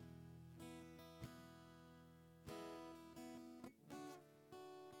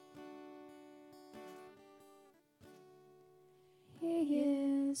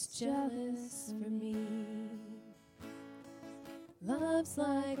is jealous for me. Love's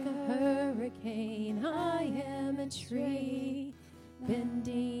like a hurricane, I am a tree,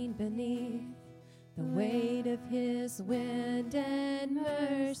 bending beneath the weight of his wind and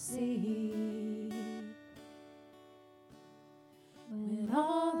mercy. When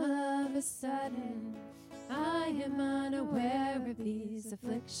all of a sudden I am unaware of these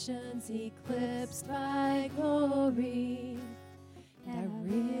afflictions eclipsed by glory, and I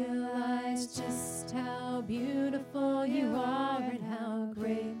realize just how beautiful you are and how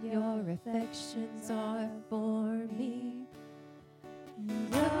great your affections are for me.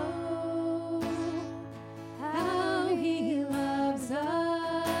 And oh, how he loves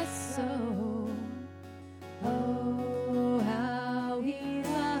us so. Oh, how he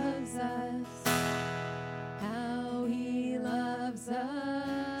loves us. How he loves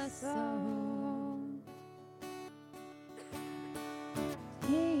us so.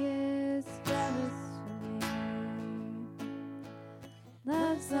 He is jealous for me.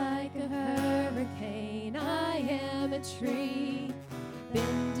 Love's like a hurricane, I am a tree,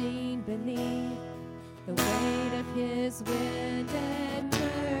 bending beneath the weight of his wind and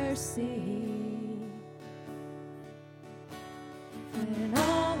mercy. When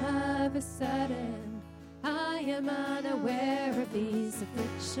all of a sudden I am unaware of these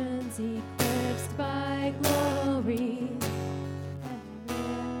afflictions eclipsed by glory, and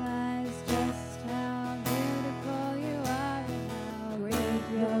realize just how beautiful you are and how great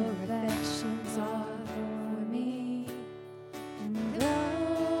your affections are for me. And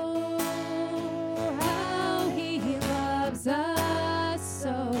oh, how he loves us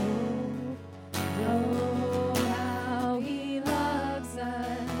so. Oh, how he loves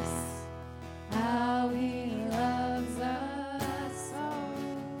us. How he loves us so.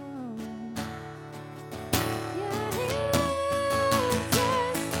 Yeah, he loves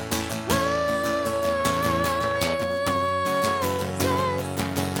us. Oh, he loves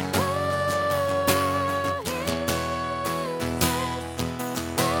us. Oh, he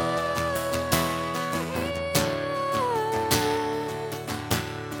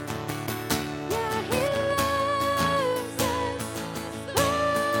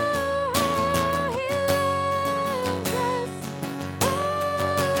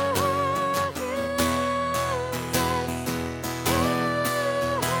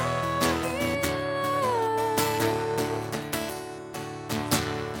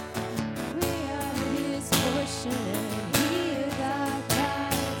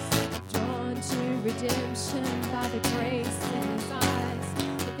redemption by the grace in his eyes.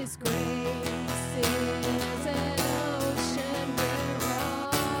 If his grace is an ocean, we're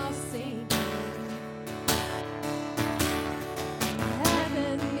all sinking.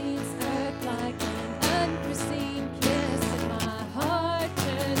 Heaven meets earth like an unforeseen kiss, and my heart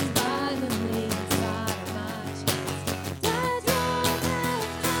turns violently inside of my chest. I don't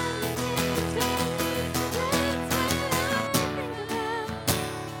have time to leave, don't leave the place when I think about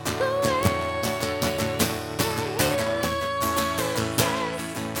the way.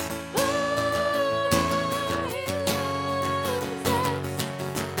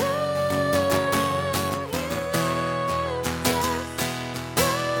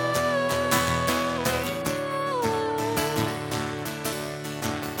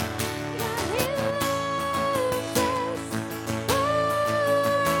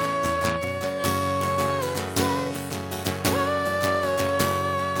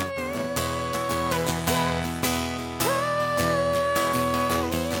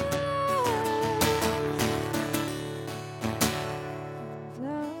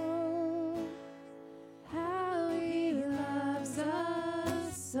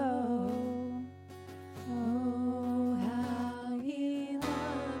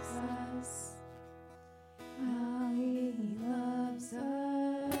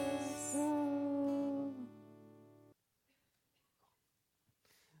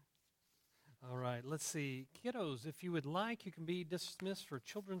 Let's see. Kiddos, if you would like, you can be dismissed for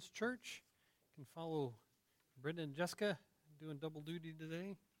Children's Church. You can follow Brenda and Jessica doing double duty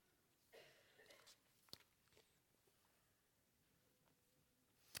today.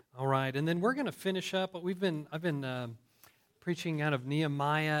 All right, and then we're going to finish up. I've been preaching out of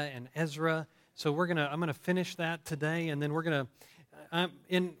Nehemiah and Ezra, so I'm going to finish that today, and then we're going to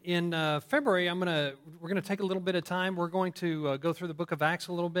in February, we're going to take a little bit of time. We're going to go through the book of Acts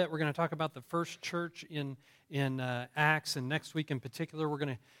a little bit. We're going to talk about the first church in Acts, and next week in particular, we're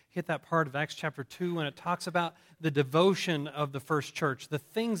going to hit that part of Acts chapter 2 when it talks about the devotion of the first church, the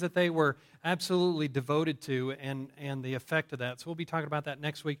things that they were absolutely devoted to, and the effect of that. So we'll be talking about that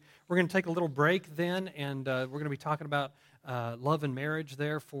next week. We're going to take a little break then, and we're going to be talking about love and marriage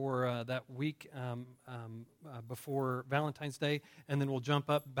there for that week before Valentine's Day, and then we'll jump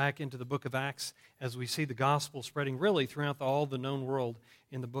up back into the book of Acts as we see the gospel spreading really throughout all the known world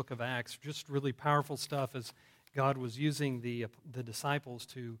in the book of Acts. Just really powerful stuff as God was using the disciples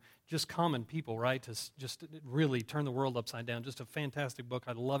to just common people, right, to just really turn the world upside down. Just a fantastic book.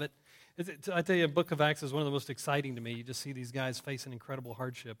 I love it. I tell you, the book of Acts is one of the most exciting to me. You just see these guys facing incredible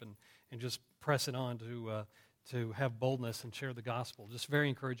hardship and just pressing on to have boldness and share the gospel. Just very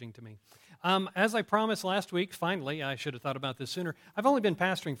encouraging to me. As I promised last week, finally, I should have thought about this sooner. I've only been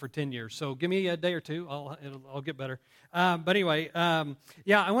pastoring for 10 years, so give me a day or two. I'll get better. But anyway, I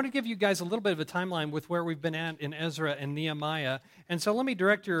want to give you guys a little bit of a timeline with where we've been at in Ezra and Nehemiah. And so let me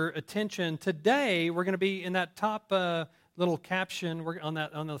direct your attention. Today, we're going to be in that top little caption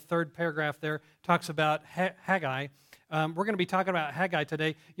on the third paragraph there, talks about Haggai. We're going to be talking about Haggai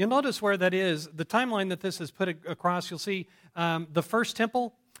today. You'll notice where that is. The timeline that this is put across, you'll see the first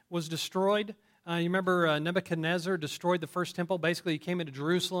temple was destroyed. You remember Nebuchadnezzar destroyed the first temple. Basically, he came into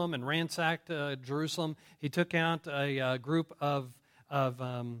Jerusalem and ransacked Jerusalem. He took out a group of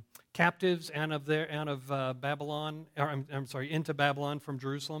captives out of Babylon. I'm sorry, into Babylon from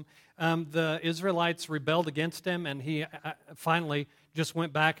Jerusalem. The Israelites rebelled against him, and he finally just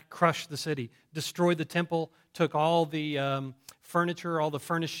went back, crushed the city, destroyed the temple, took all the furniture, all the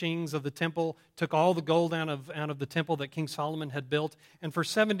furnishings of the temple, took all the gold out of the temple that King Solomon had built, and for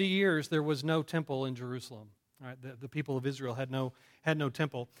 70 years there was no temple in Jerusalem. All right, the people of Israel had no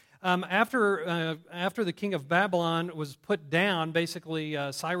temple. After the king of Babylon was put down, basically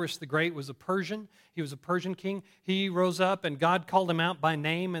Cyrus the Great was a Persian. He was a Persian king. He rose up, and God called him out by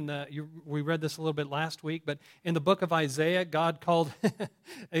name. We read this a little bit last week, but in the book of Isaiah, God called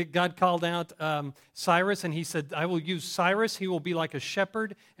out Cyrus, and he said, "I will use Cyrus. He will be like a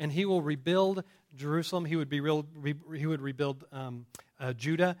shepherd, and he will rebuild Jerusalem. He would rebuild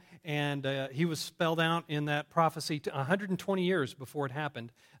Judah." And he was spelled out in that prophecy 120 years before it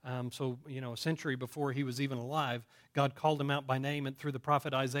happened. So, a century before he was even alive, God called him out by name and through the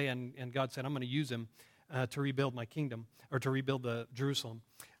prophet Isaiah, and God said, "I'm going to use him to rebuild my kingdom," or to rebuild Jerusalem.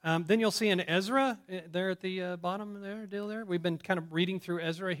 Then you'll see in Ezra, there at the bottom there, we've been kind of reading through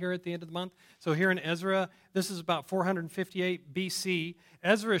Ezra here at the end of the month. So here in Ezra, this is about 458 BC.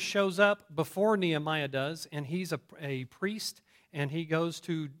 Ezra shows up before Nehemiah does, and he's a priest. And he goes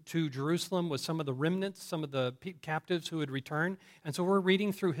to Jerusalem with some of the remnants, some of the captives who had returned. And so we're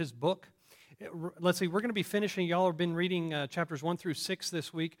reading through his book. Let's see, we're going to be finishing. Y'all have been reading chapters 1 through 6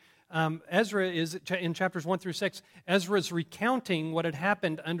 this week. Ezra is in chapters 1 through 6. Ezra is recounting what had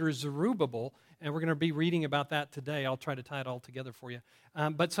happened under Zerubbabel, and we're going to be reading about that today. I'll try to tie it all together for you.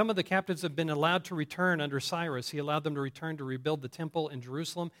 But some of the captives have been allowed to return under Cyrus. He allowed them to return to rebuild the temple in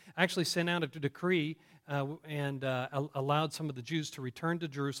Jerusalem, actually sent out a decree and allowed some of the Jews to return to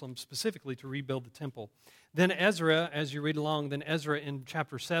Jerusalem specifically to rebuild the temple. Then Ezra, as you read along, in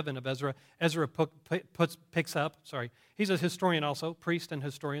chapter 7 of Ezra picks up, he's a historian also, priest and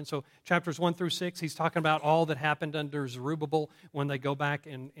historian. So chapters 1 through 6, he's talking about all that happened under Zerubbabel when they go back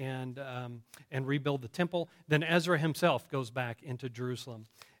and rebuild the temple. Then Ezra himself goes back into Jerusalem.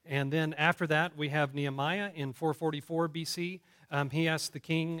 And then after that, we have Nehemiah in 444 BC. He asked the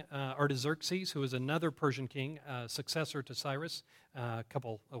king Artaxerxes, who was another Persian king, successor to Cyrus, a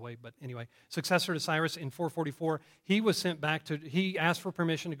couple away, but anyway, successor to Cyrus in 444. He asked for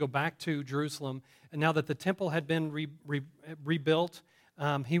permission to go back to Jerusalem. And now that the temple had been rebuilt,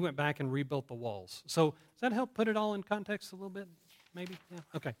 he went back and rebuilt the walls. So does that help put it all in context a little bit? Maybe? Yeah.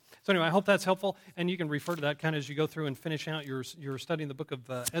 Okay. So anyway, I hope that's helpful, and you can refer to that kind of as you go through and finish out your studying the book of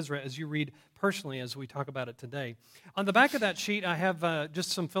Ezra as you read personally as we talk about it today. On the back of that sheet, I have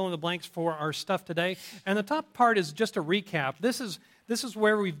just some fill-in-the-blanks for our stuff today, and the top part is just a recap. This is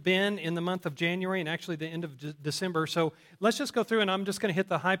where we've been in the month of January and actually the end of December. So let's just go through, and I'm just going to hit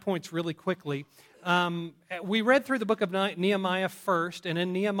the high points really quickly. We read through the book of Nehemiah first, and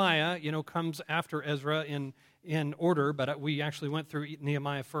then Nehemiah, comes after Ezra in order, but we actually went through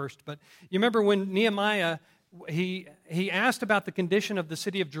Nehemiah first. But you remember when Nehemiah, he asked about the condition of the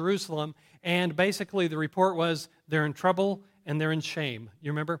city of Jerusalem, and basically the report was they're in trouble and they're in shame.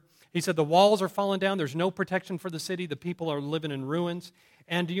 You remember? He said the walls are falling down, there's no protection for the city, the people are living in ruins.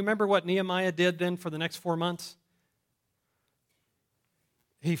 And do you remember what Nehemiah did then for the next 4 months?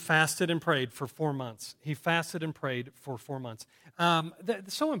 He fasted and prayed for 4 months. He fasted and prayed for 4 months.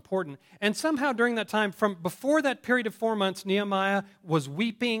 That's so important. And somehow during that time, from before that period of 4 months, Nehemiah was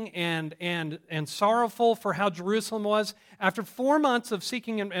weeping and sorrowful for how Jerusalem was. After 4 months of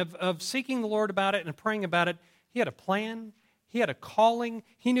seeking the Lord about it and praying about it, he had a plan. He had a calling.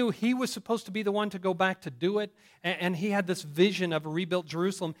 He knew he was supposed to be the one to go back to do it. And he had this vision of a rebuilt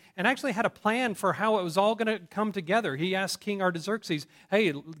Jerusalem and actually had a plan for how it was all going to come together. He asked King Artaxerxes,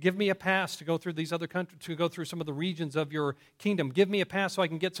 hey, give me a pass to go through these other countries, to go through some of the regions of your kingdom. Give me a pass so I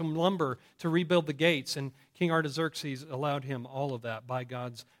can get some lumber to rebuild the gates. And King Artaxerxes allowed him all of that by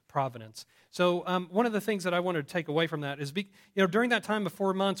God's providence. So one of the things that I wanted to take away from that is, during that time of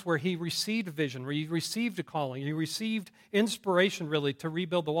 4 months where he received vision, where he received a calling, he received inspiration really to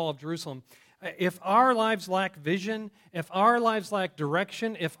rebuild the wall of Jerusalem. If our lives lack vision, if our lives lack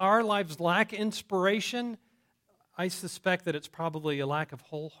direction, if our lives lack inspiration, I suspect that it's probably a lack of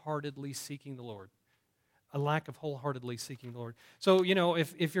wholeheartedly seeking the Lord. A lack of wholeheartedly seeking the Lord. So,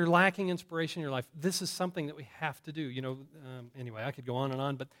 if you're lacking inspiration in your life, this is something that we have to do. Anyway, I could go on and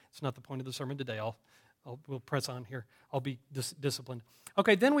on, but it's not the point of the sermon today. We'll press on here. I'll be disciplined.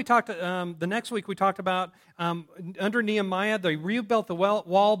 Okay, then we talked, the next week we talked about under Nehemiah, they rebuilt the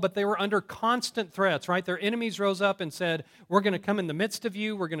wall, but they were under constant threats, right? Their enemies rose up and said, we're going to come in the midst of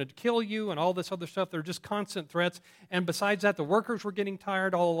you, we're going to kill you, and all this other stuff. They're just constant threats. And besides that, the workers were getting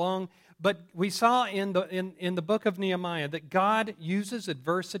tired all along. But we saw in the book of Nehemiah that God uses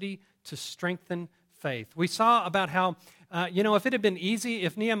adversity to strengthen faith. We saw about how, if it had been easy,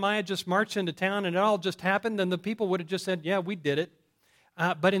 if Nehemiah just marched into town and it all just happened, then the people would have just said, yeah, we did it.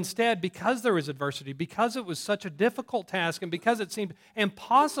 But instead, because there was adversity, because it was such a difficult task, and because it seemed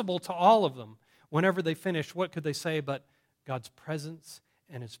impossible to all of them, whenever they finished, what could they say but God's presence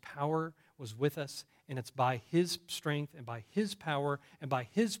and His power was with us, and it's by His strength and by His power and by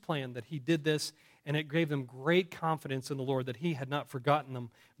His plan that He did this, and it gave them great confidence in the Lord that He had not forgotten them,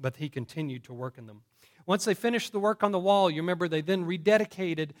 but He continued to work in them. Once they finished the work on the wall, you remember they then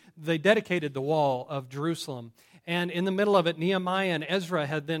dedicated the wall of Jerusalem. And in the middle of it, Nehemiah and Ezra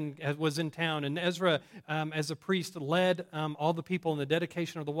was in town, and Ezra, as a priest, led all the people in the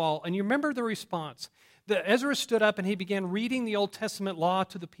dedication of the wall. And you remember the response. Ezra stood up and he began reading the Old Testament law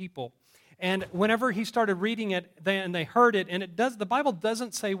to the people. And whenever he started reading it, and they heard it, and the Bible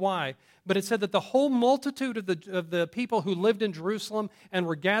doesn't say why, but it said that the whole multitude of the people who lived in Jerusalem and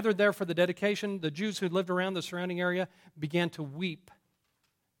were gathered there for the dedication, the Jews who lived around the surrounding area, began to weep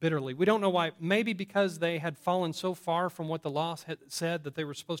bitterly. We don't know why. Maybe because they had fallen so far from what the law had said that they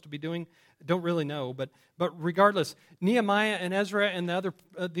were supposed to be doing. Don't really know. But regardless, Nehemiah and Ezra and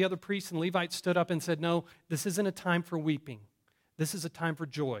the other priests and Levites stood up and said, no, this isn't a time for weeping. This is a time for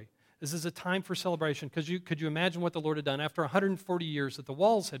joy. This is a time for celebration. Because could you imagine what the Lord had done? After 140 years that the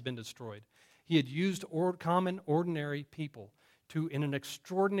walls had been destroyed, He had used common, ordinary people to, in an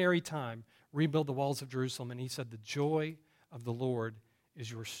extraordinary time, rebuild the walls of Jerusalem. And He said, the joy of the Lord is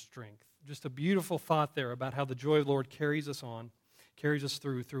your strength. Just a beautiful thought there about how the joy of the Lord carries us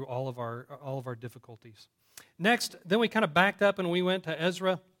through all of our difficulties. Next, then we kind of backed up and we went to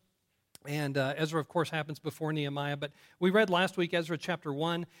Ezra. And Ezra, of course, happens before Nehemiah. But we read last week Ezra chapter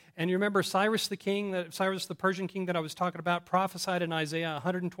 1. And you remember Cyrus the Persian king that I was talking about, prophesied in Isaiah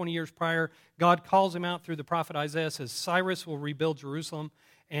 120 years prior. God calls him out through the prophet Isaiah, says Cyrus will rebuild Jerusalem.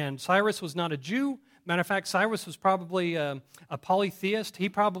 And Cyrus was not a Jew. Matter of fact, Cyrus was probably a polytheist. He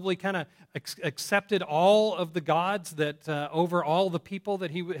probably kind of accepted all of the gods that over all the people that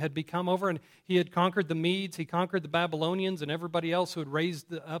he had become over. And he had conquered the Medes, he conquered the Babylonians, and everybody else who had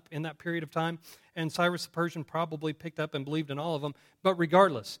raised up in that period of time. And Cyrus the Persian probably picked up and believed in all of them. But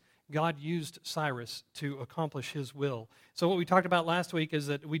regardless, God used Cyrus to accomplish His will. So what we talked about last week is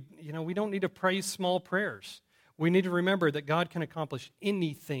that we don't need to pray small prayers. We need to remember that God can accomplish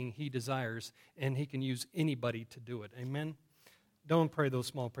anything He desires, and He can use anybody to do it. Amen? Don't pray those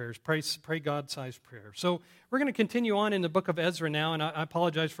small prayers. Pray God-sized prayers. So we're going to continue on in the book of Ezra now, and I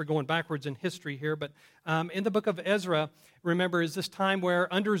apologize for going backwards in history here, but in the book of Ezra, remember, is this time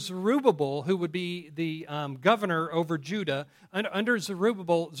where under Zerubbabel, who would be the governor over Judah, under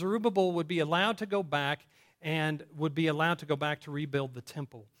Zerubbabel would be allowed to go back and would be allowed to go back to rebuild the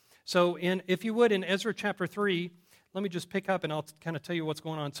temple. So if you would, in Ezra chapter 3, let me just pick up and I'll kind of tell you what's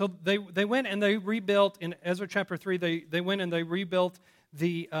going on. So they went and they rebuilt, in Ezra chapter 3, they went and they rebuilt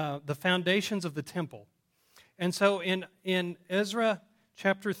the foundations of the temple. And so in Ezra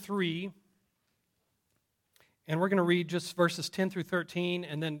chapter 3, and we're going to read just verses 10 through 13,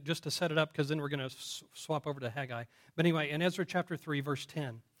 and then just to set it up, because then we're going to swap over to Haggai. But anyway, in Ezra chapter 3, verse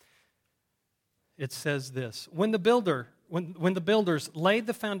 10, it says this: When the builders laid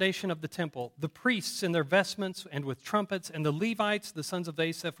the foundation of the temple, the priests in their vestments and with trumpets, and the Levites, the sons of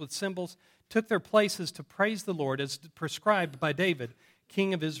Asaph, with cymbals, took their places to praise the Lord as prescribed by David,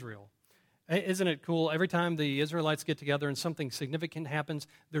 king of Israel. Isn't it cool? Every time the Israelites get together and something significant happens,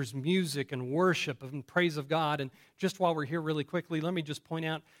 there's music and worship and praise of God. And just while we're here really quickly, let me just point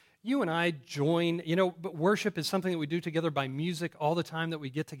out, you and I join, but worship is something that we do together by music all the time that we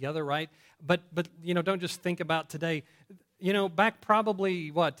get together, right? But don't just think about today. Back probably,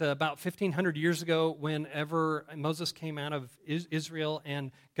 about 1,500 years ago, whenever Moses came out of Israel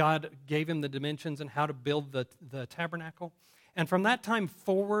and God gave him the dimensions and how to build the tabernacle. And from that time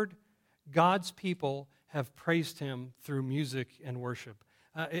forward, God's people have praised him through music and worship.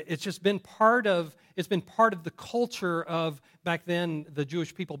 It's just been part of the culture of back then the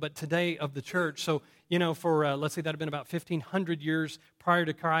Jewish people, but today of the church. So for let's say that had been about 1,500 years prior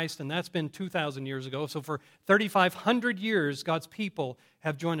to Christ, and that's been 2,000 years ago. So for 3,500 years, God's people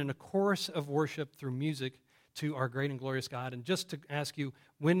have joined in a chorus of worship through music to our great and glorious God. And just to ask you,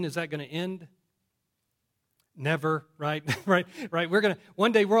 when is that going to end? Never, right? right.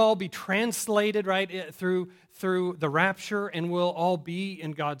 One day we'll all be translated, right, through the rapture, and we'll all be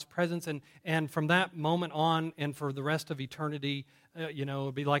in God's presence. And from that moment on, and for the rest of eternity,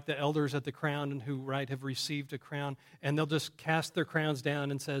 it'll be like the elders at the crown and who, right, have received a crown, and they'll just cast their crowns down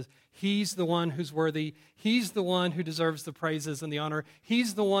and says, He's the one who's worthy. He's the one who deserves the praises and the honor.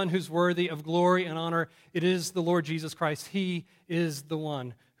 He's the one who's worthy of glory and honor. It is the Lord Jesus Christ. He is the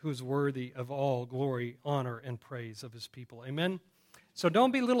one who is worthy of all glory, honor, and praise of his people. Amen? So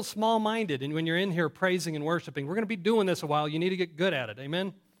don't be a little small-minded and when you're in here praising and worshiping. We're going to be doing this a while. You need to get good at it.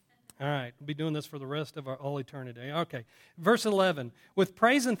 Amen? All right. We'll be doing this for the rest of all eternity. Okay. Verse 11. With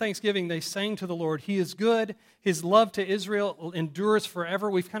praise and thanksgiving they sang to the Lord. He is good. His love to Israel endures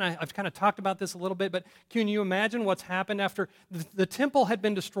forever. I've kind of talked about this a little bit, but can you imagine what's happened after the temple had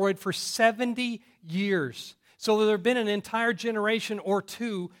been destroyed for 70 years? So there have been an entire generation or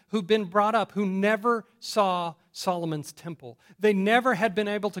two who've been brought up who never saw Solomon's temple. They never had been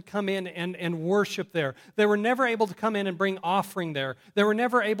able to come in and worship there. They were never able to come in and bring offering there. They were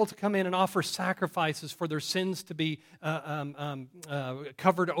never able to come in and offer sacrifices for their sins to be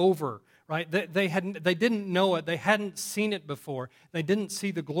covered over. Right? They didn't know it. They hadn't seen it before. They didn't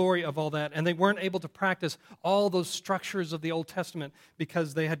see the glory of all that, and they weren't able to practice all those structures of the Old Testament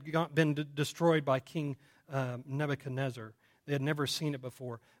because they had been destroyed by King Nebuchadnezzar. They had never seen it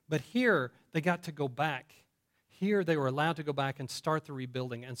before. But here, they got to go back. Here, they were allowed to go back and start the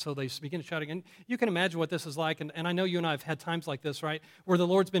rebuilding. And so they begin shouting. And you can imagine what this is like. And I know you and I have had times like this, right? Where the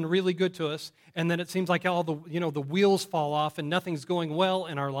Lord's been really good to us. And then it seems like all the wheels fall off and nothing's going well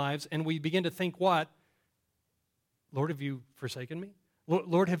in our lives. And we begin to think, what? Lord, have you forsaken me?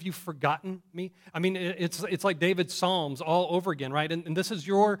 Lord, have you forgotten me? I mean, it's like David's Psalms all over again, right? And this is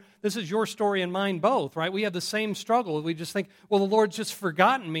your story and mine both, right? We have the same struggle. We just think, well, the Lord's just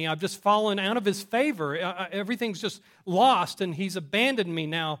forgotten me. I've just fallen out of his favor. Everything's just lost, and he's abandoned me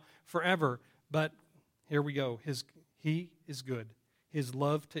now forever. But here we go. He is good. His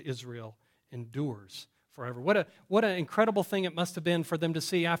love to Israel endures forever. What an incredible thing it must have been for them to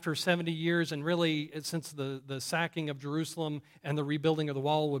see after 70 years, and really since the sacking of Jerusalem and the rebuilding of the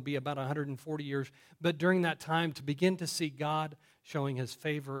wall would be about 140 years. But during that time, to begin to see God showing his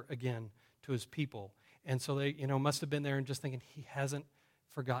favor again to his people. And so they must have been there and just thinking, he hasn't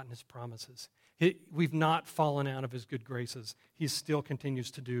forgotten his promises. We've not fallen out of his good graces. He still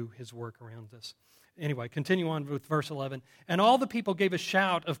continues to do his work around us. Anyway, continue on with verse 11. And all the people gave a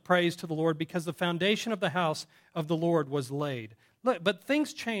shout of praise to the Lord because the foundation of the house of the Lord was laid. Look, but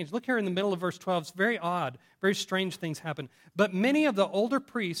things changed. Look here in the middle of verse 12. It's very odd. Very strange things happen. But many of the older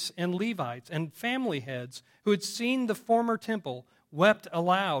priests and Levites and family heads who had seen the former temple wept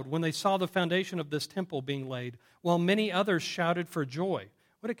aloud when they saw the foundation of this temple being laid, while many others shouted for joy.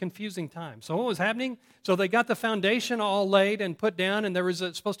 What a confusing time. So what was happening? So they got the foundation all laid and put down, and there was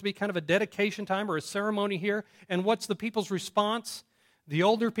supposed to be kind of a dedication time or a ceremony here. And what's the people's response? The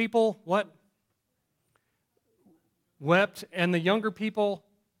older people, what? Wept, and the younger people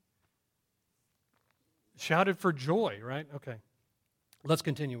shouted for joy, right? Okay. Let's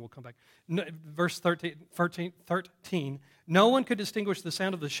continue. We'll come back. Verse 13. No one could distinguish the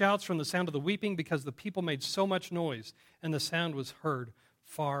sound of the shouts from the sound of the weeping because the people made so much noise, and the sound was heard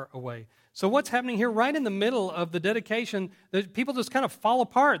far away. So what's happening here right in the middle of the dedication, the people just kind of fall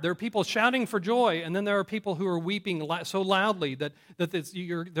apart. There are people shouting for joy, and then there are people who are weeping so loudly that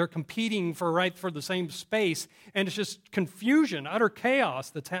they're competing for the same space, and it's just confusion, utter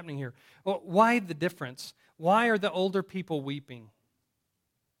chaos that's happening here. Well, why the difference? Why are the older people weeping?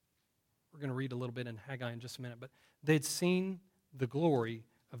 We're going to read a little bit in Haggai in just a minute, but they'd seen the glory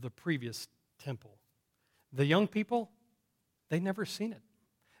of the previous temple. The young people, they'd never seen it.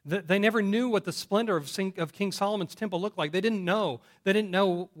 They never knew what the splendor of King Solomon's temple looked like. They didn't know. They didn't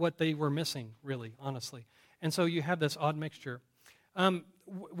know what they were missing, really, honestly. And so you have this odd mixture.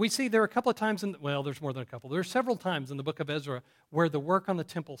 We see there are a couple of times, there's more than a couple. There are several times in the book of Ezra where the work on the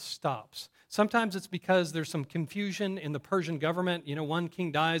temple stops. Sometimes it's because there's some confusion in the Persian government. One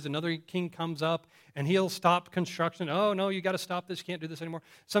king dies, another king comes up, and he'll stop construction. Oh, no, you got to stop this. You can't do this anymore.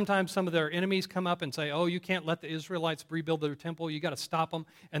 Sometimes some of their enemies come up and say, oh, you can't let the Israelites rebuild their temple. You got to stop them.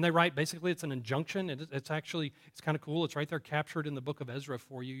 And they write, basically, it's an injunction. It's kind of cool. It's right there captured in the book of Ezra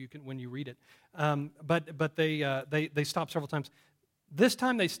for you. You can when you read it. But they stop several times. This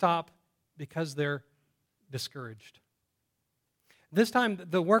time they stop because they're discouraged. This time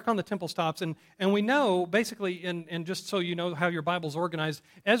the work on the temple stops, and we know, basically, and just so you know how your Bible's organized,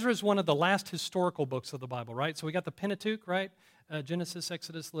 Ezra is one of the last historical books of the Bible, right? So we got the Pentateuch, right? Genesis,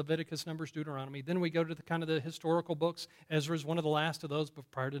 Exodus, Leviticus, Numbers, Deuteronomy. Then we go to the historical books. Ezra is one of the last of those,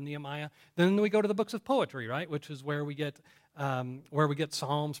 prior to Nehemiah. Then we go to the books of poetry, right, which is where we get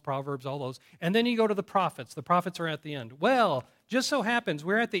Psalms, Proverbs, all those. And then you go to the prophets. The prophets are at the end. Well, just so happens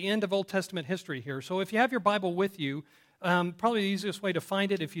we're at the end of Old Testament history here. So if you have your Bible with you, probably the easiest way to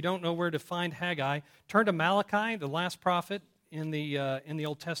find it, if you don't know where to find Haggai, turn to Malachi, the last prophet in the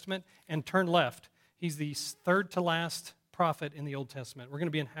Old Testament, and turn left. He's the third to last prophet in the Old Testament. We're going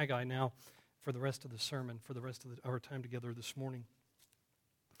to be in Haggai now for the rest of the sermon, for the rest of our time together this morning.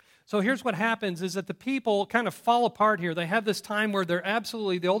 So here's what happens is that the people kind of fall apart here. They have this time where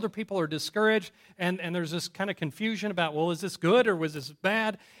the older people are discouraged, and there's this kind of confusion about, well, is this good or was this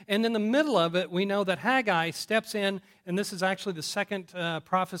bad? And in the middle of it, we know that Haggai steps in, and this is actually the second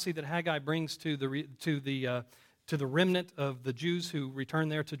prophecy that Haggai brings to the remnant of the Jews who return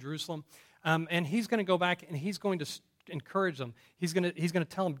there to Jerusalem. And he's going to go back, and he's going to encourage them. He's going to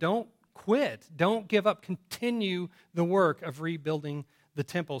tell them, don't quit. Don't give up. Continue the work of rebuilding the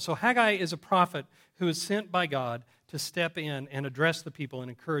temple. So Haggai is a prophet who is sent by God to step in and address the people and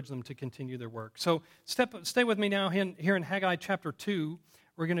encourage them to continue their work. So stay with me now here in Haggai chapter 2.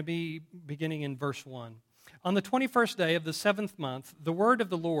 We're going to be beginning in verse 1. On the 21st day of the 7th month, the word of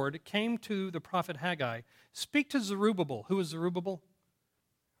the Lord came to the prophet Haggai. Speak to Zerubbabel. Who is Zerubbabel?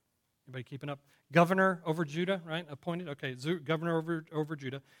 Anybody keeping up? Governor over Judah, right? Appointed. Okay, governor over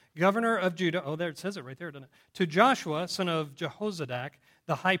Judah. Governor of Judah. Oh, there it says it right there, doesn't it? To Joshua, son of Jehozadak,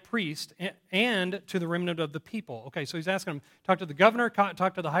 the high priest, and to the remnant of the people. Okay, so he's asking them, talk to the governor,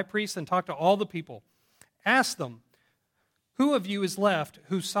 talk to the high priest, and talk to all the people. Ask them, who of you is left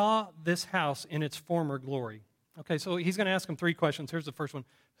who saw this house in its former glory? Okay, so he's going to ask them three questions. Here's the first one.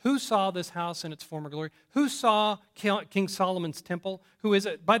 Who saw this house in its former glory? Who saw King Solomon's temple? Who is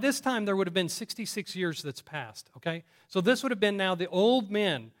it? By this time, there would have been 66 years that's passed, okay? So this would have been now the old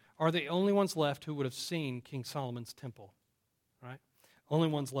men are the only ones left who would have seen King Solomon's temple, right? Only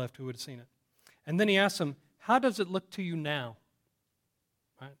ones left who would have seen it. And then he asks them, how does it look to you now?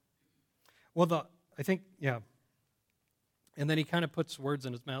 Right? Well, And then he kind of puts words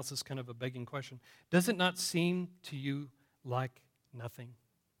in his mouth. This is kind of a begging question. Does it not seem to you like nothing?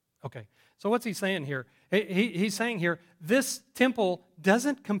 Okay, so what's he saying here? He's saying here, this temple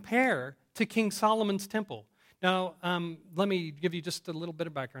doesn't compare to King Solomon's temple. Now, let me give you just a little bit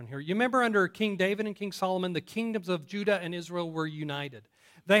of background here. You remember under King David and King Solomon, the kingdoms of Judah and Israel were united.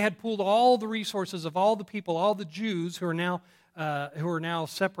 They had pooled all the resources of all the people, all the Jews who are now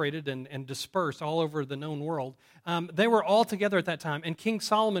separated and dispersed all over the known world. They were all together at that time. And King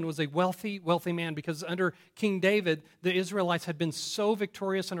Solomon was a wealthy, wealthy man because under King David, the Israelites had been so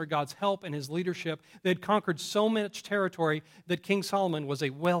victorious under God's help and his leadership. They had conquered so much territory that King Solomon was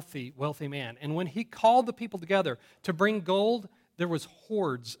a wealthy, wealthy man. And when he called the people together to bring gold, there was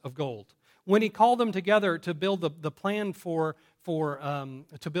hordes of gold. When he called them together to build the plan to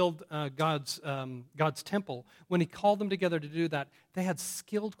build God's temple, when he called them together to do that, they had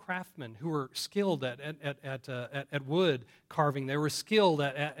skilled craftsmen who were skilled at wood carving. They were skilled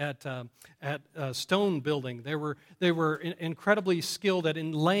at stone building. They were incredibly skilled at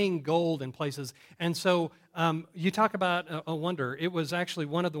inlaying gold in places. And so you talk about a wonder. It was actually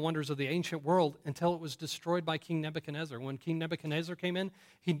one of the wonders of the ancient world until it was destroyed by King Nebuchadnezzar. When King Nebuchadnezzar came in,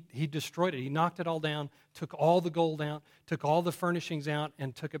 he destroyed it. He knocked it all down, took all the gold out, took all the furnishings out,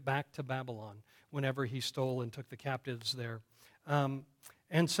 and took it back to Babylon whenever he stole and took the captives there.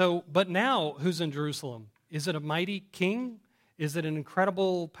 But now, who's in Jerusalem? Is it a mighty king? Is it an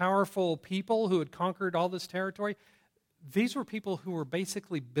incredible, powerful people who had conquered all this territory? These were people who were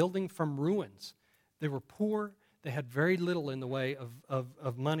basically building from ruins. They were poor. They had very little in the way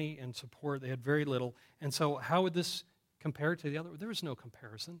of money and support. They had very little. And so how would this compare it to the other? There was no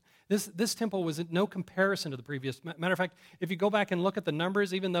comparison. This temple was no comparison to the previous. Matter of fact, if you go back and look at the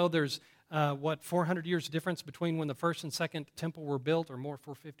numbers, even though there's, 400 years difference between when the first and second temple were built, or more,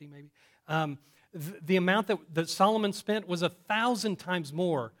 450 maybe, the amount that Solomon spent was 1,000 times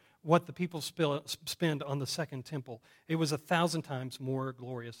more what the people spend on the second temple. It was 1,000 times more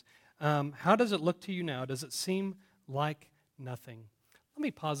glorious. How does it look to you now? Does it seem like nothing? Let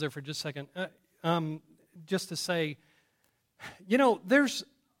me pause there for just a second, just to say, there's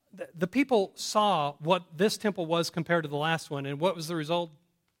the people saw what this temple was compared to the last one, and what was the result?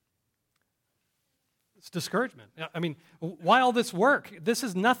 It's discouragement. I mean, why all this work? This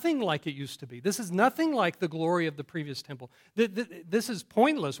is nothing like it used to be. This is nothing like the glory of the previous temple. This is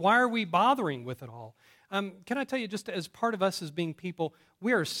pointless. Why are we bothering with it all? Can I tell you, just as part of us as being people,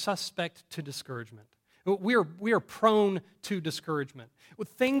 we are suspect to discouragement. We are prone to discouragement.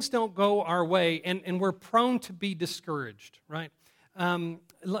 Things don't go our way, and we're prone to be discouraged, right?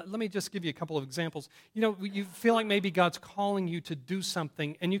 Let me just give you a couple of examples. You feel like maybe God's calling you to do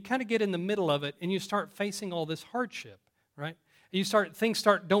something, and you kind of get in the middle of it, and you start facing all this hardship, right? And things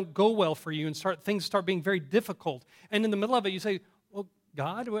don't go well for you, and things start being very difficult. And in the middle of it, you say, well,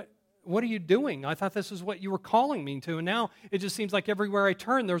 God, what are you doing? I thought this is what you were calling me to, and now it just seems like everywhere I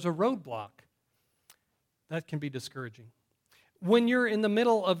turn, there's a roadblock. That can be discouraging. When you're in the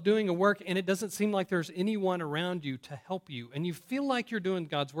middle of doing a work and it doesn't seem like there's anyone around you to help you, and you feel like you're doing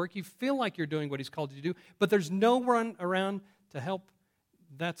God's work, you feel like you're doing what He's called you to do, but there's no one around to help,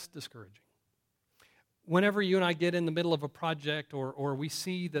 that's discouraging. Whenever you and I get in the middle of a project, or we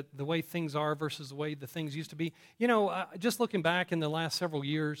see that the way things are versus the way the things used to be, just looking back in the last several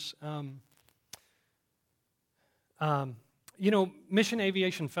years, Mission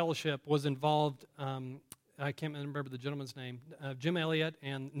Aviation Fellowship was involved. I can't remember the gentleman's name. Jim Elliott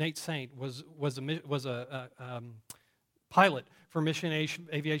and Nate Saint was a pilot for Mission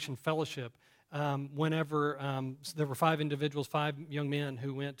Aviation Fellowship. Whenever there were 5 individuals, 5 young men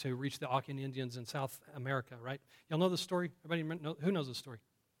who went to reach the Aucan Indians in South America. Right? Y'all know the story? Everybody know, who knows the story?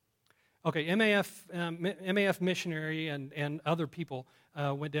 Okay, MAF missionary and other people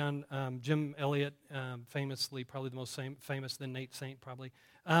went down. Jim Elliott, famously, probably the most famous, then Nate Saint probably,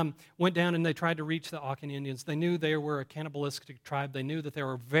 went down and they tried to reach the Aucan Indians. They knew they were a cannibalistic tribe. They knew that they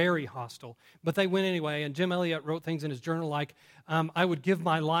were very hostile. But they went anyway, and Jim Elliott wrote things in his journal like, I would give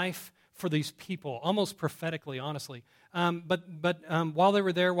my life for these people, almost prophetically, honestly. But while they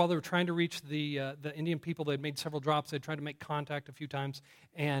were there, while they were trying to reach the Indian people, they'd made several drops. They'd tried to make contact a few times,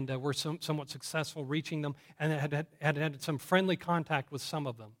 and were somewhat successful reaching them, and had some friendly contact with some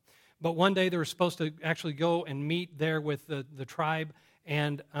of them. But one day they were supposed to actually go and meet there with the tribe,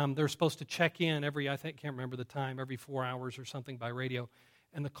 and they were supposed to check in can't remember the time, every 4 hours or something by radio,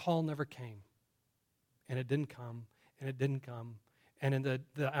 and the call never came. And it didn't come, and it didn't come. And in the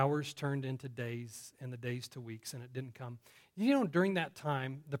hours turned into days, and the days to weeks, and it didn't come. During that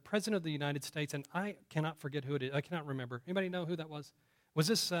time, the President of the United States, and I cannot forget who it is. I cannot remember. Anybody know who that was? Was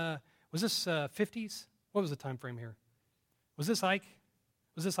this 50s? What was the time frame here? Was this Ike?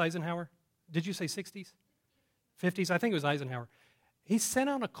 Was this Eisenhower? Did you say 60s? 50s? I think it was Eisenhower. He sent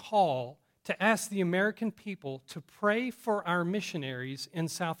out a call to ask the American people to pray for our missionaries in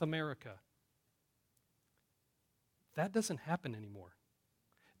South America. That doesn't happen anymore.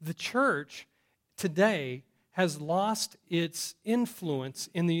 The church today has lost its influence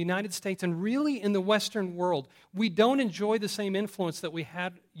in the United States and really in the Western world. We don't enjoy the same influence that we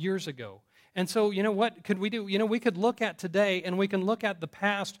had years ago. And so, what could we do? We could look at today, and we can look at the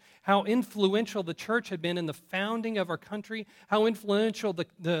past, how influential the church had been in the founding of our country, how influential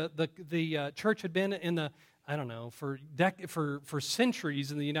the church had been in the, for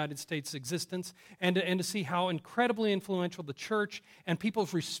centuries in the United States' existence, and to see how incredibly influential the church and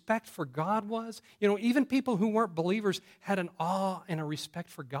people's respect for God was. Even people who weren't believers had an awe and a respect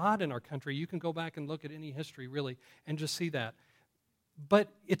for God in our country. You can go back and look at any history, really, and just see that. But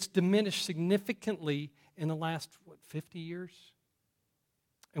it's diminished significantly in the last, 50 years?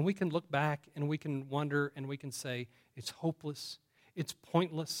 And we can look back and we can wonder and we can say, it's hopeless, it's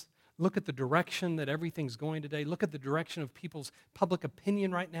pointless. Look at the direction that everything's going today. Look at the direction of people's public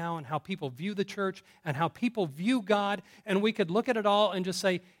opinion right now and how people view the church and how people view God. And we could look at it all and just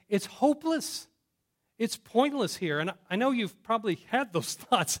say, it's hopeless. It's pointless here. And I know you've probably had those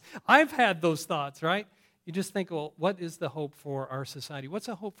thoughts. I've had those thoughts, right? You just think, well, what is the hope for our society? What's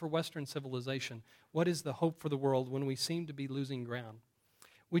the hope for Western civilization? What is the hope for the world when we seem to be losing ground?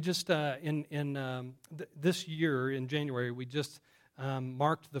 We just, this year, in January, we just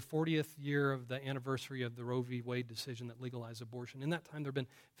marked the 40th year of the anniversary of the Roe v. Wade decision that legalized abortion. In that time, there have been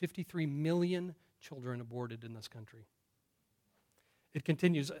 53 million children aborted in this country. It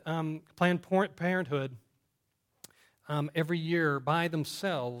continues. Planned Parenthood, every year by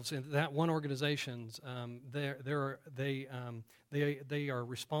themselves, in that one organization, they are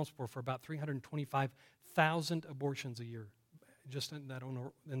responsible for about 325,000 abortions a year, just in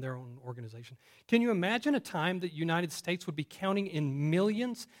their own organization. Can you imagine a time that the United States would be counting in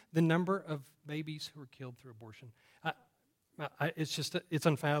millions the number of babies who are killed through abortion? It's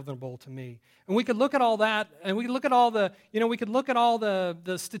unfathomable to me. And we could look at all that, and we could look at all the, we could look at all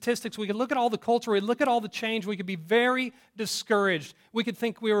the statistics, we could look at all the culture, we could look at all the change, we could be very discouraged. We could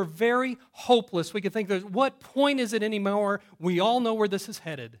think we were very hopeless. We could think, what point is it anymore? We all know where this is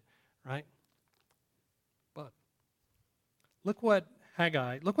headed, right? But look what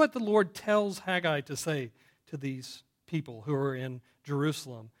the Lord tells Haggai to say to these people who are in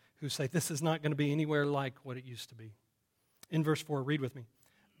Jerusalem, who say, this is not going to be anywhere like what it used to be. In verse 4, read with me.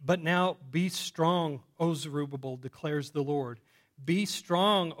 But now be strong, O Zerubbabel, declares the Lord. Be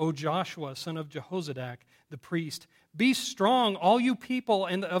strong, O Joshua, son of Jehozadak, the priest. Be strong, all you people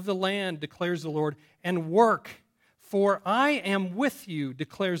of the land, declares the Lord, and work, for I am with you,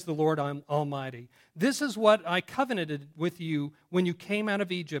 declares the Lord Almighty. This is what I covenanted with you when you came out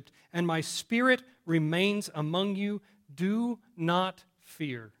of Egypt, and my spirit remains among you. Do not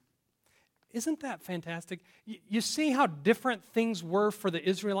fear. Isn't that fantastic? You see how different things were for the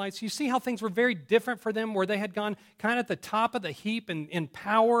Israelites? You see how things were very different for them, where they had gone kind of at the top of the heap in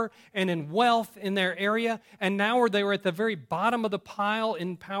power and in wealth in their area, and now where they were at the very bottom of the pile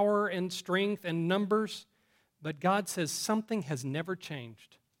in power and strength and numbers. But God says something has never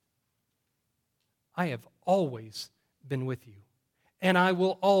changed. I have always been with you, and I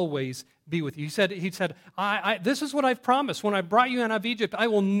will always be with you. He said, this is what I've promised. When I brought you out of Egypt, I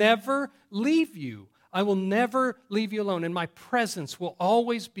will never leave you. I will never leave you alone, and my presence will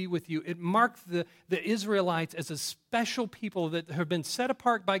always be with you. It marked the Israelites as a special people that have been set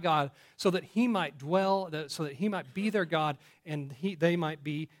apart by God so that He might dwell, so that He might be their God, and they might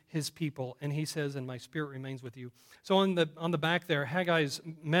be His people. And He says, and my spirit remains with you. So on the back there, Haggai's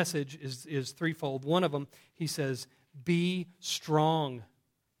message is threefold. One of them, he says, be strong,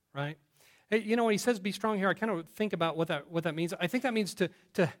 right? Hey, when he says be strong here, I kind of think about what that means. I think that means to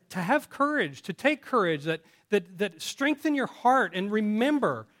have courage, to take courage, that strengthen your heart and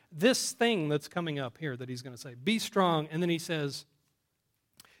remember this thing that's coming up here that he's going to say. Be strong. And then he says,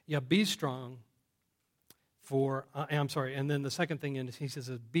 be strong and then the second thing he says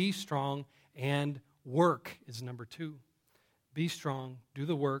is be strong and work is number 2. Be strong, do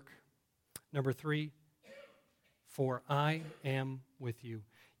the work. Number 3, for I am with you.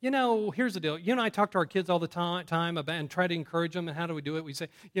 Here's the deal. You and I talk to our kids all the time about and try to encourage them. And how do we do it? We say,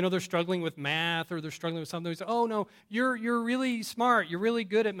 they're struggling with math or they're struggling with something. We say, oh, no, you're really smart. You're really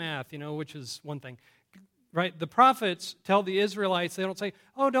good at math, which is one thing. Right? The prophets tell the Israelites, they don't say,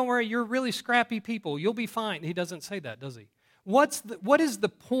 oh, don't worry, you're really scrappy people. You'll be fine. He doesn't say that, does he? What is the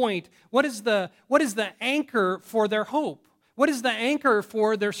point? What is the anchor for their hope? What is the anchor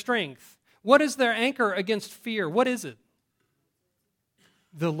for their strength? What is their anchor against fear? What is it?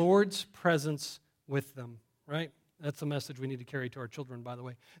 The Lord's presence with them, right? That's the message we need to carry to our children, by the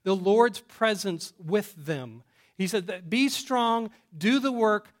way. The Lord's presence with them. He said, that, be strong, do the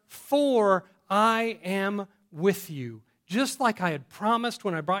work, for I am with you. Just like I had promised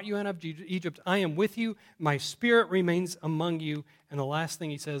when I brought you out of Egypt, I am with you. My spirit remains among you. And the last thing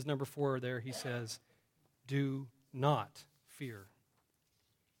he says, number 4 there, he says, do not fear.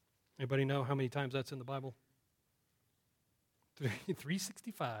 Anybody know how many times that's in the Bible?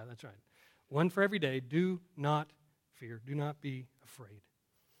 365, that's right. One for every day. Do not fear. Do not be afraid.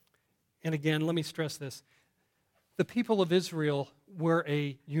 And again, let me stress this. The people of Israel were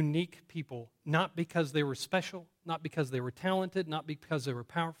a unique people, not because they were special, not because they were talented, not because they were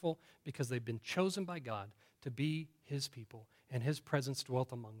powerful, because they've been chosen by God to be His people, and His presence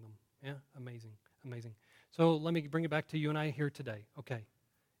dwelt among them. Yeah, amazing, amazing. So let me bring it back to you and I here today. Okay,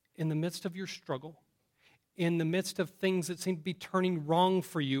 in the midst of your struggle, in the midst of things that seem to be turning wrong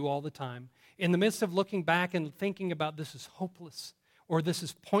for you all the time, in the midst of looking back and thinking about this is hopeless, or this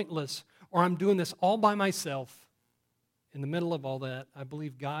is pointless, or I'm doing this all by myself, in the middle of all that, I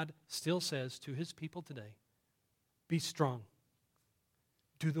believe God still says to His people today, be strong,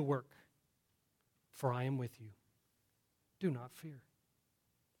 do the work, for I am with you. Do not fear.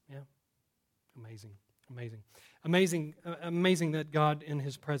 Yeah, amazing, amazing. Amazing that God in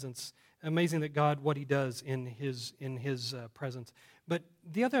His presence, amazing that God, what He does in His presence. But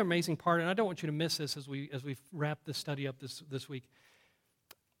the other amazing part, and I don't want you to miss this as we wrap this study up this week,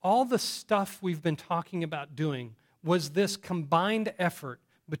 all the stuff we've been talking about doing was this combined effort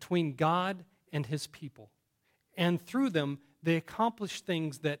between God and His people. And through them, they accomplished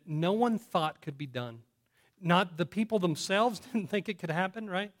things that no one thought could be done. Not the people themselves didn't think it could happen,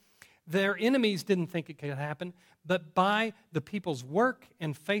 right? Their enemies didn't think it could happen, but by the people's work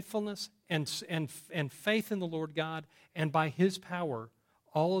and faithfulness and faith in the Lord God and by His power,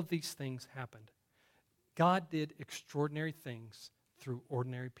 all of these things happened. God did extraordinary things through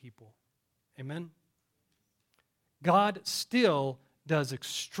ordinary people. Amen? God still does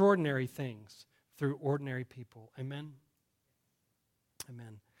extraordinary things through ordinary people. Amen?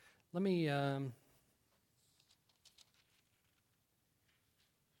 Amen. Let me...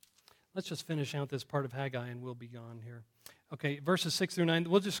 Let's just finish out this part of Haggai and we'll be gone here. Okay, verses 6 through 9.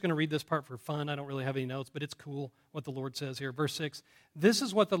 We're just going to read this part for fun. I don't really have any notes, but it's cool what the Lord says here. Verse 6, "This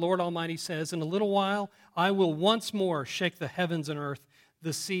is what the Lord Almighty says, in a little while I will once more shake the heavens and earth,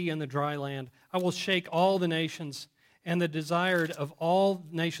 the sea and the dry land. I will shake all the nations, and the desired of all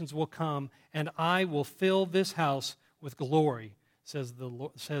nations will come, and I will fill this house with glory, says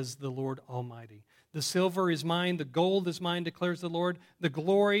the Lord Almighty. The silver is mine, the gold is mine, declares the Lord. The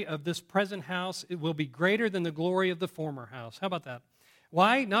glory of this present house, it will be greater than the glory of the former house." How about that?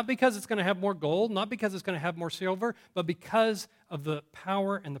 Why? Not because it's going to have more gold, not because it's going to have more silver, but because of the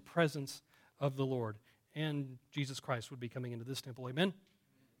power and the presence of the Lord. And Jesus Christ would be coming into this temple. Amen?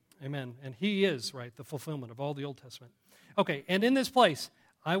 Amen. And He is, right, the fulfillment of all the Old Testament. Okay, and in this place,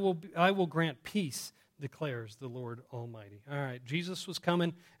 I will grant peace, declares the Lord Almighty. All right, Jesus was coming.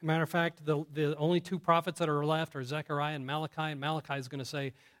 As a matter of fact, the only two prophets that are left are Zechariah and Malachi is going to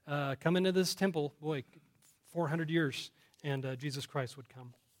say, come into this temple, boy, 400 years, and Jesus Christ would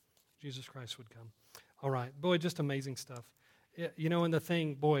come. Jesus Christ would come. All right, boy, just amazing stuff. You know, and the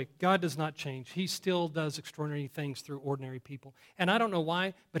thing, boy, God does not change. He still does extraordinary things through ordinary people. And I don't know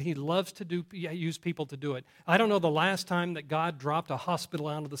why, but He loves to use people to do it. I don't know the last time that God dropped a hospital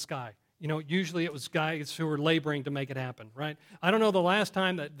out of the sky. You know, usually it was guys who were laboring to make it happen, right? I don't know the last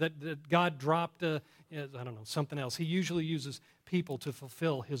time that God dropped, something else. He usually uses people to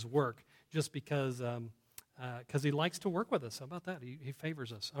fulfill His work just because He likes to work with us. How about that? He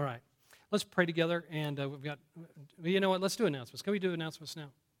favors us. All right. Let's pray together, and we've got, you know what, let's do announcements. Can we do announcements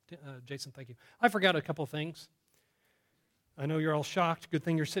now? Jason, thank you. I forgot a couple things. I know you're all shocked. Good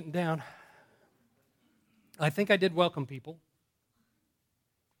thing you're sitting down. I think I did welcome people.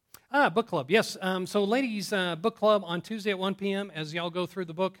 Book club, yes. So ladies' book club on Tuesday at 1 p.m. as y'all go through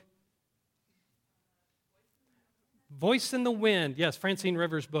the book. Voice in the Wind, yes, Francine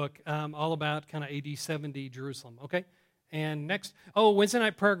Rivers' book, all about kind of AD 70 Jerusalem, okay? And next, Wednesday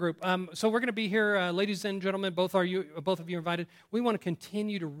night prayer group. So we're going to be here, ladies and gentlemen, both of you are invited. We want to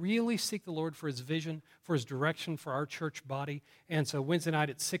continue to really seek the Lord for His vision, for His direction for our church body. And so Wednesday night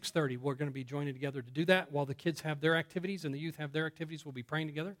at 6:30, we're going to be joining together to do that while the kids have their activities and the youth have their activities. We'll be praying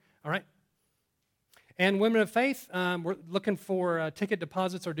together. All right? And Women of Faith, we're looking for ticket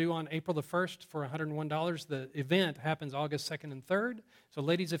deposits are due on April the 1st for $101. The event happens August 2nd and 3rd. So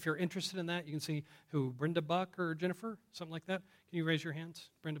ladies, if you're interested in that, you can see who, Brenda Buck or Jennifer, something like that. Can you raise your hands,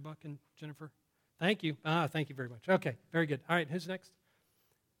 Brenda Buck and Jennifer? Thank you. Thank you very much. Okay, very good. All right, who's next?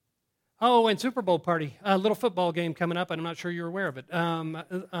 Oh, and Super Bowl party, a little football game coming up, and I'm not sure you're aware of it.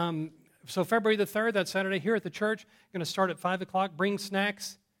 So February the 3rd, that's Saturday, here at the church, going to start at 5 o'clock. Bring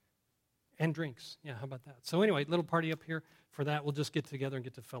snacks and drinks. Yeah, how about that? So anyway, little party up here for that. We'll just get together and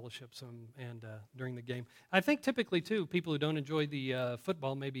get to fellowship and during the game. I think typically, too, people who don't enjoy the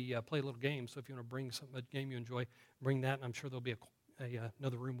football maybe play a little game. So if you want to bring a game you enjoy, bring that. And I'm sure there'll be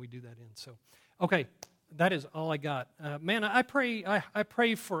another room we do that in. So, okay, that is all I got. Man, I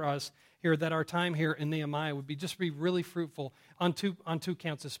pray for us here that our time here in Nehemiah would be really fruitful on two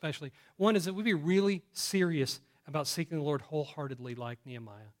counts especially. One is that we'd be really serious about seeking the Lord wholeheartedly like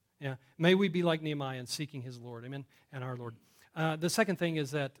Nehemiah. Yeah, may we be like Nehemiah in seeking His Lord, amen, and our Lord. The second thing is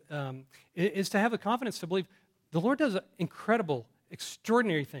that is to have the confidence to believe the Lord does incredible,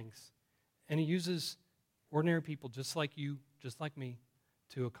 extraordinary things, and He uses ordinary people just like you, just like me,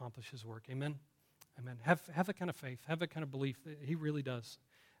 to accomplish His work. Amen, amen. Have that kind of faith, have that kind of belief that He really does,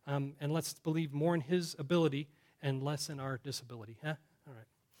 and let's believe more in His ability and less in our disability. Huh?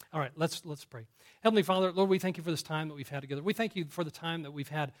 All right, let's pray. Heavenly Father, Lord, we thank You for this time that we've had together. We thank You for the time that we've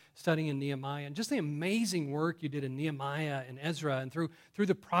had studying in Nehemiah and just the amazing work You did in Nehemiah and Ezra and through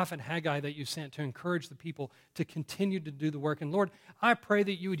the prophet Haggai that You sent to encourage the people to continue to do the work. And Lord, I pray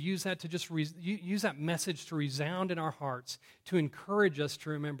that You would use that to just use that message to resound in our hearts, to encourage us to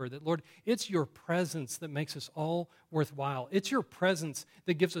remember that, Lord, it's Your presence that makes us all worthwhile. It's Your presence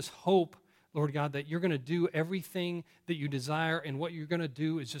that gives us hope, Lord God, that You're going to do everything that You desire, and what You're going to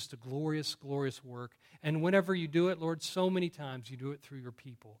do is just a glorious, glorious work. And whenever you do it, Lord, so many times you do it through your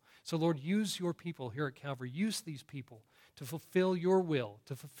people. So, Lord, use your people here at Calvary. Use these people to fulfill your will,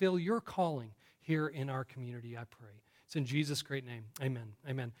 to fulfill your calling here in our community, I pray. It's in Jesus' great name. Amen.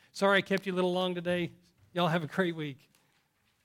 Amen. Sorry I kept you a little long today. Y'all have a great week.